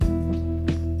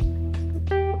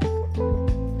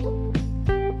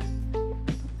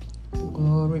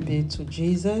be to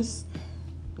Jesus.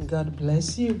 God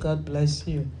bless you. God bless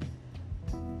you.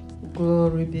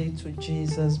 Glory be to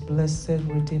Jesus. Blessed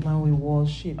Redeemer, we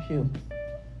worship you.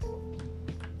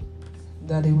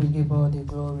 Daddy, we give all the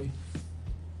glory.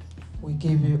 We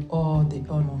give you all the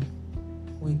honor.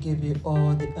 We give you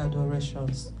all the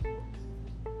adorations.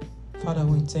 Father,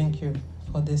 we thank you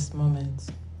for this moment.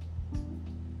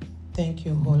 Thank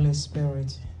you, Holy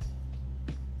Spirit.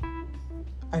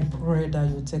 I pray that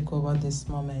you take over this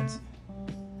moment.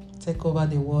 Take over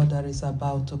the word that is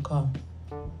about to come.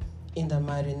 In the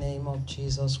mighty name of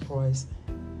Jesus Christ.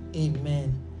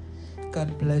 Amen.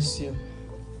 God bless you.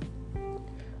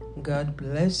 God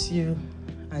bless you.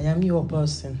 I am your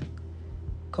person,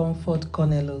 Comfort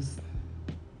Cornelius,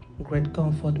 Great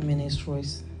Comfort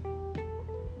Ministries.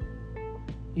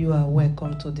 You are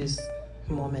welcome to this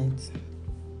moment,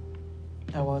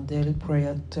 our daily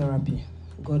prayer therapy.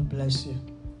 God bless you.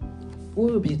 We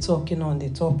will be talking on the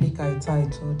topic I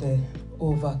titled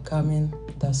Overcoming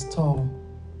the Storm.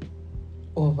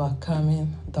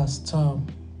 Overcoming the Storm.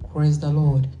 Praise the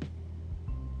Lord.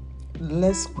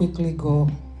 Let's quickly go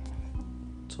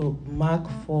to Mark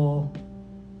 4,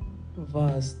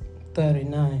 verse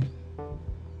 39.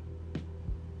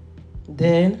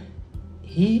 Then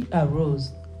he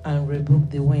arose and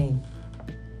rebuked the wind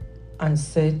and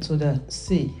said to the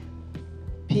sea,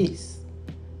 "Peace,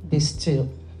 be still."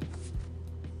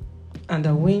 And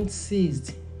the wind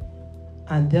ceased,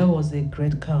 and there was a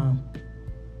great calm.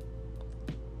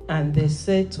 And they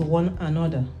said to one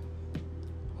another,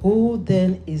 "Who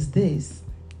then is this,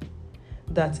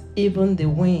 that even the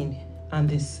wind and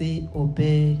the sea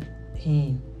obey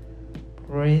him?"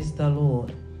 Praise the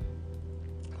Lord.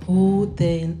 Who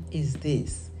then is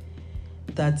this,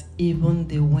 that even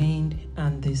the wind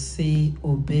and the sea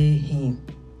obey him?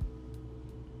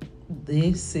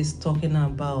 This is talking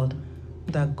about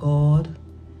the God,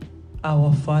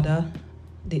 our Father,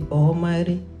 the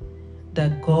Almighty, the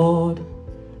God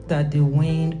that the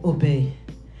wind obey,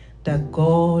 the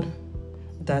God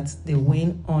that the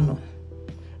wind honor,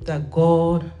 the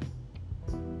God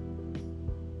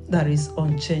that is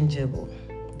unchangeable,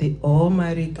 the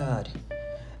Almighty God,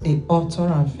 the author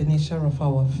and finisher of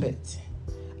our faith,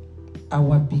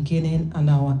 our beginning and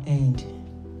our end,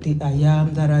 the I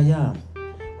am that I am,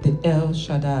 the El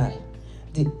Shaddai,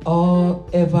 the all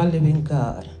ever-living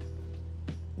God,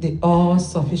 the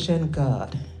all-sufficient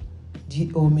God,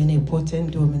 the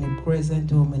omnipotent, the omnipresent,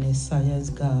 the omniscience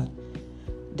God.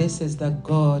 This is the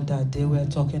God that they were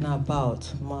talking about.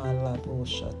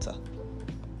 Malaboshata.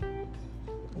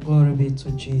 Glory be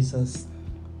to Jesus.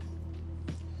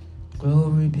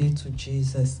 Glory be to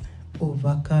Jesus.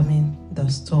 Overcoming the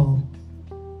storm.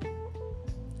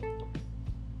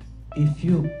 If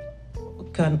you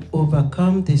can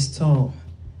overcome the storm,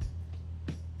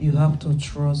 you have to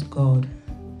trust God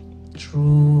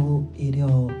through it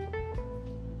all.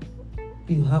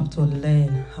 You have to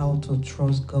learn how to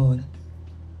trust God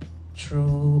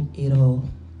through it all.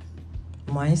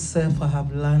 Myself, I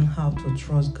have learned how to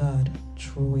trust God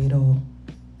through it all.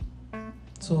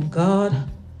 So God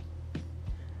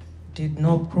did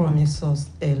not promise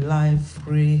us a life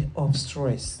free of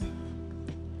stress,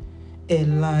 a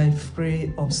life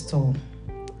free of storm,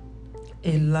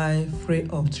 a life free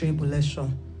of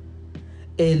tribulation,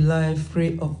 a life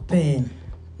free of pain.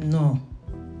 No,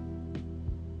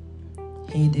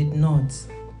 He did not.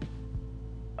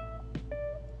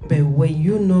 But when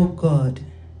you know God,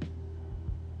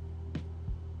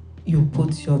 you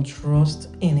put your trust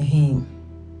in Him.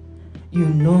 You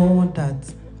know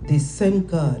that the same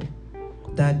God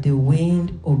that the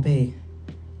wind obey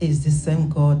is the same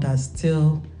God that's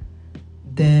still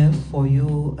there for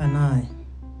you and I.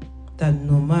 That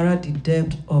no matter the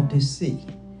depth of the sea,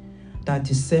 that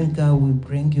the same God will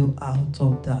bring you out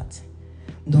of that.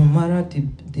 No matter the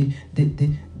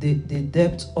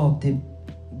depth of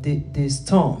the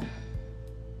storm,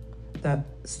 that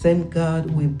same God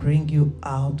will bring you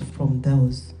out from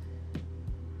those.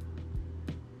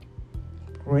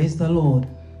 Praise the Lord.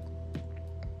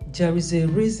 There is a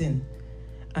reason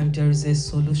and there is a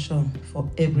solution for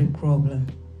every problem.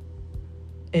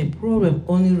 A problem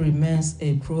only remains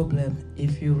a problem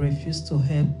if you refuse to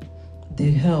help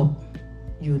the help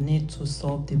you need to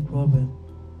solve the problem.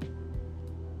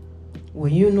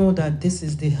 When you know that this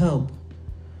is the help,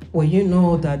 when you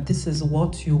know that this is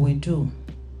what you will do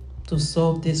to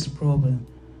solve this problem,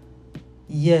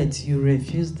 yet you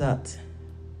refuse that,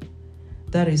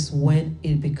 that is when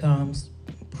it becomes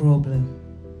a problem.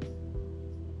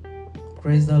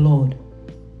 Praise the Lord.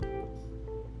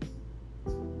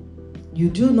 You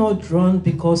do not drown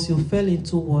because you fell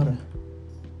into water.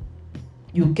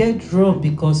 You get drawn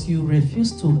because you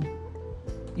refuse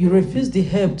the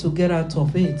help to get out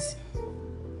of it.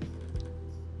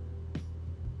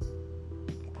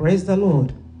 Praise the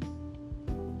Lord.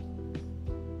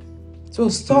 So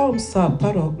storms are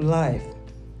part of life,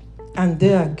 and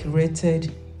they are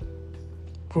created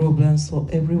problems for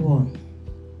everyone.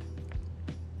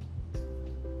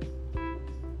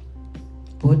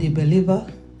 Both the believer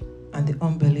and the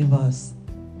unbelievers,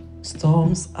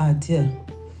 storms are there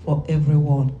for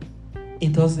everyone.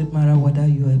 It doesn't matter whether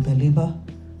you're a believer.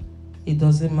 It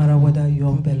doesn't matter whether you're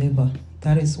an unbeliever.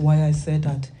 That is why I said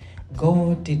that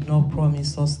God did not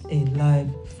promise us a life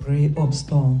free of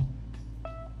storm.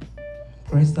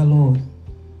 Praise the Lord.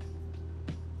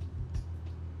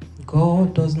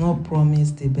 God does not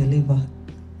promise the believer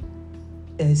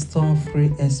a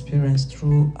storm-free experience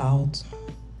throughout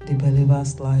the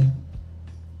believer's life.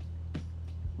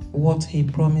 What he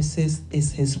promises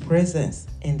is his presence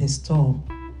in the storm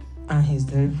and his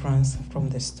deliverance from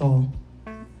the storm.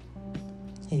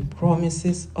 He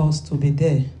promises us to be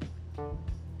there,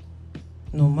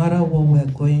 no matter what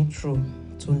we're going through,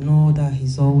 to know that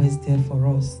he's always there for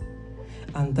us.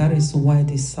 And that is why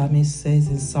the psalmist says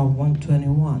in Psalm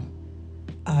 121,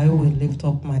 I will lift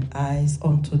up my eyes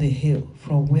unto the hill,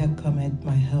 from where cometh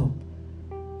my help.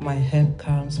 My help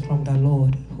comes from the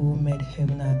Lord who made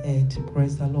heaven and earth.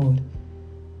 Praise the Lord.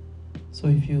 So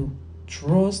if you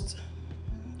trust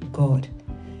God,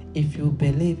 if you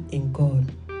believe in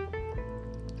God,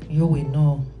 you will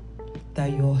know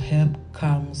that your help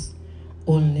comes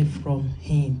only from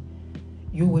him.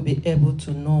 You will be able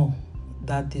to know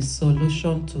that the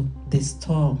solution to the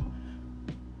storm,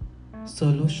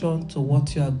 solution to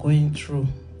what you are going through,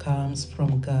 comes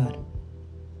from God.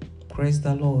 Praise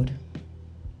the Lord.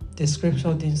 The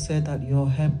scripture didn't say that your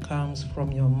help comes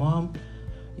from your mom,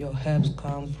 your help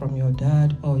comes from your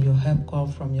dad, or your help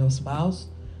comes from your spouse.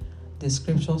 The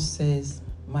scripture says,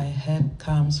 my help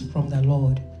comes from the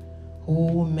Lord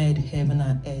who made heaven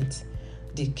and earth,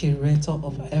 the creator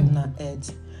of heaven and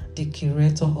earth, the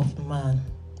creator of man,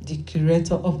 the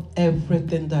creator of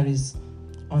everything that is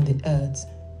on the earth.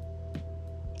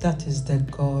 That is the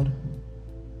God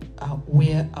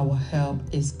where our help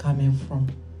is coming from.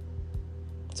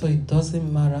 So it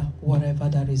doesn't matter whatever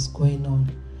that is going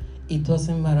on. It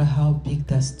doesn't matter how big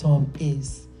the storm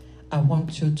is. I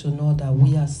want you to know that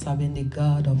we are serving the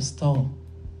God of storm.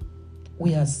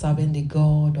 We are serving the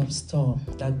God of storm,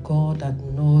 that God that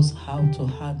knows how to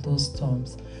handle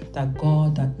storms, that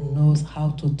God that knows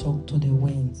how to talk to the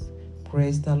winds.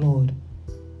 Praise the Lord.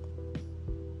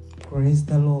 Praise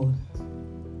the Lord.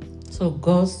 So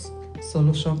God's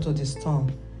solution to the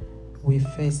storm we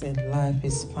face in life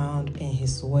is found in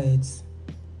his words.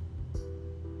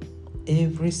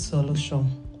 Every solution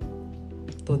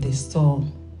to the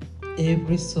storm,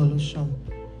 every solution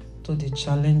to the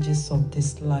challenges of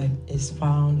this life is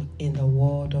found in the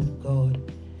Word of God.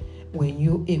 When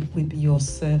you equip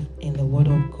yourself in the Word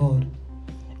of God,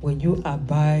 when you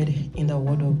abide in the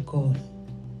Word of God,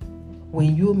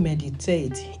 when you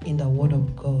meditate in the Word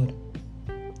of God,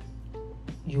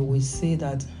 you will see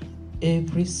that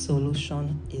every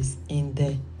solution is in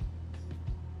there.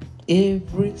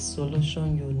 Every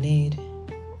solution you need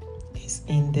is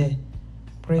in there.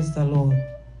 Praise the Lord.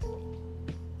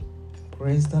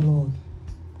 Praise the Lord.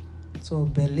 So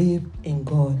believe in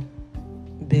God.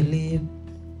 Believe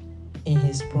in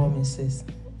his promises.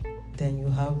 Then you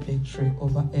have victory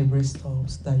over every storm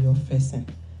that you're facing.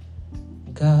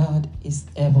 God is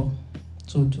able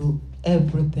to do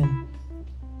everything.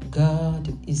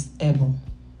 God is able.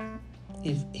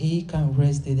 If he can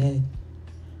raise the dead,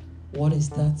 what is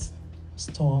that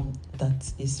storm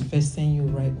that is facing you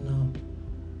right now?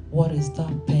 What is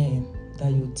that pain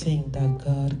that you think that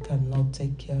God cannot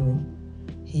take care of?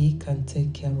 He can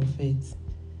take care of it.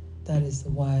 That is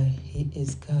why he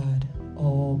is God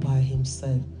all by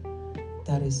himself.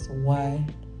 That is why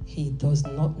he does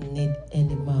not need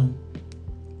any man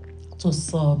to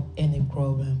solve any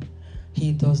problem.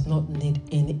 He does not need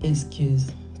any excuse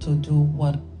to do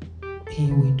what he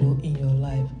will do in your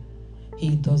life.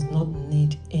 He does not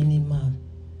need any man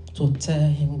to tell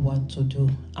him what to do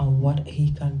and what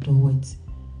he can do with.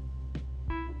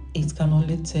 It can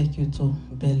only take you to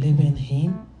believe in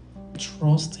him,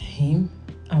 trust him,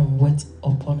 and wait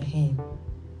upon him.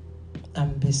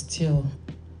 And be still,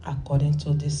 according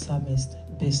to this psalmist,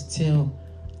 be still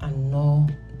and know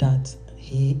that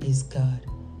he is God.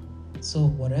 So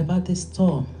whatever the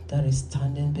storm that is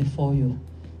standing before you,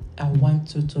 I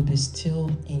want you to be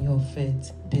still in your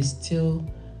faith. Be still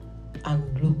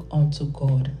and look unto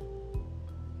God.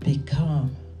 Be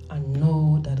calm and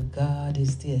know that God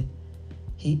is there.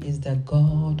 He is the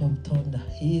God of thunder.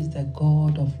 He is the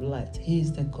God of light. He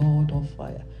is the God of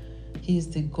fire. He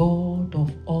is the God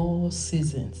of all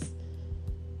seasons.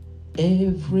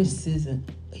 Every season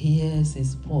hears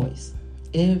his voice.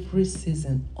 Every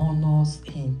season honors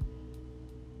him,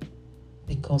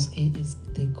 because he is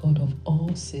the God of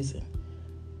all seasons.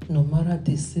 No matter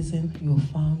the season you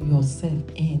found yourself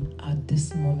in at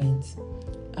this moment,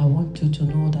 I want you to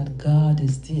know that God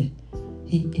is there.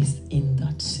 He is in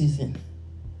that season,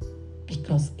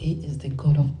 because he is the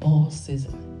God of all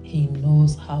seasons. He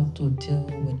knows how to deal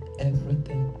with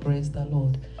everything. Praise the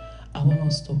Lord. I want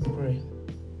us to pray.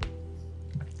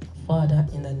 Father,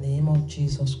 in the name of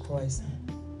Jesus Christ,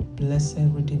 blessed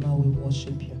Redeemer, we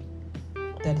worship you.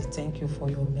 Daddy, thank you for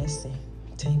your mercy.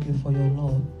 Thank you for your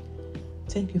love.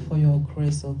 Thank you for your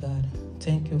grace, oh God.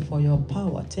 Thank you for your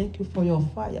power. Thank you for your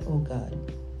fire, oh God.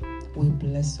 We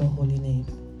bless your holy name.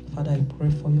 Father, I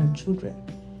pray for your children,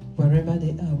 wherever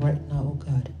they are right now, oh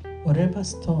God. Whatever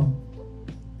storm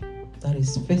that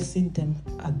is facing them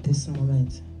at this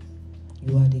moment,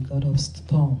 you are the God of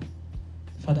storm.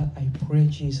 Father, I pray,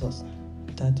 Jesus,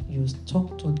 that you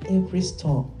talk to every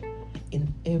storm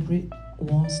in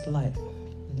everyone's life.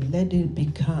 Let it be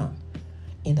calm.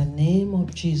 In the name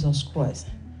of Jesus Christ,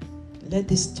 let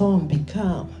the storm be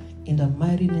calm. In the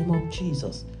mighty name of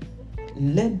Jesus,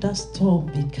 let that storm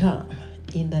be calm.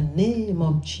 In the name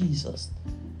of Jesus.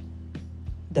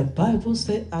 The Bible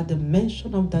says, at the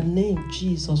mention of the name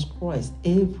Jesus Christ,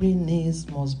 every knee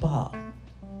must bow.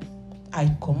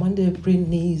 I command every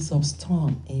knees of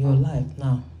storm in your life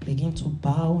now. Begin to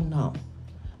bow now.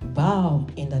 Bow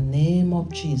in the name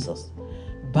of Jesus.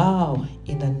 Bow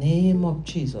in the name of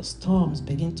Jesus. Storms,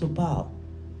 begin to bow.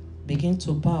 Begin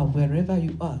to bow wherever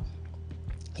you are.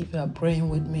 If you are praying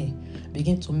with me,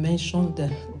 begin to mention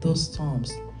those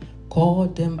storms. Call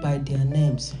them by their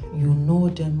names. You know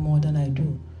them more than I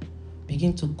do.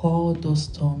 Begin to call those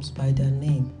storms by their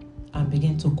name and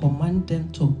begin to command them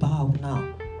to bow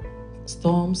now.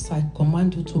 Storms, I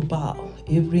command you to bow.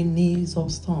 Every knees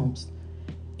of storms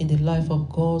in the life of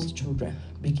God's children,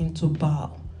 begin to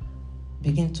bow.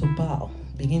 Begin to bow.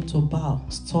 Begin to bow.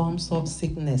 Storms of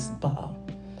sickness, bow.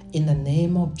 In the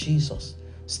name of Jesus.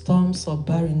 Storms of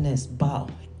barrenness, bow.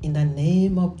 In the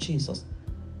name of Jesus.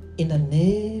 In the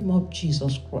name of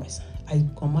Jesus Christ, I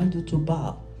command you to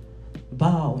bow.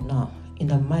 Bow now. In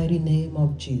the mighty name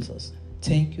of Jesus.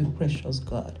 Thank you, precious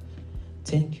God.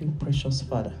 Thank you, precious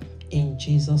Father. In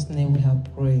Jesus' name we have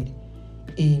prayed.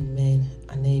 Amen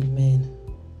and amen.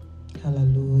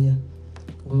 Hallelujah.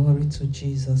 Glory to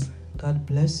Jesus. God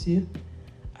bless you.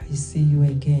 I see you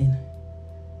again.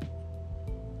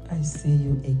 I see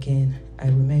you again. I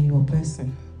remain your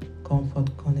person.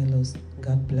 Comfort Cornelius.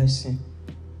 God bless you.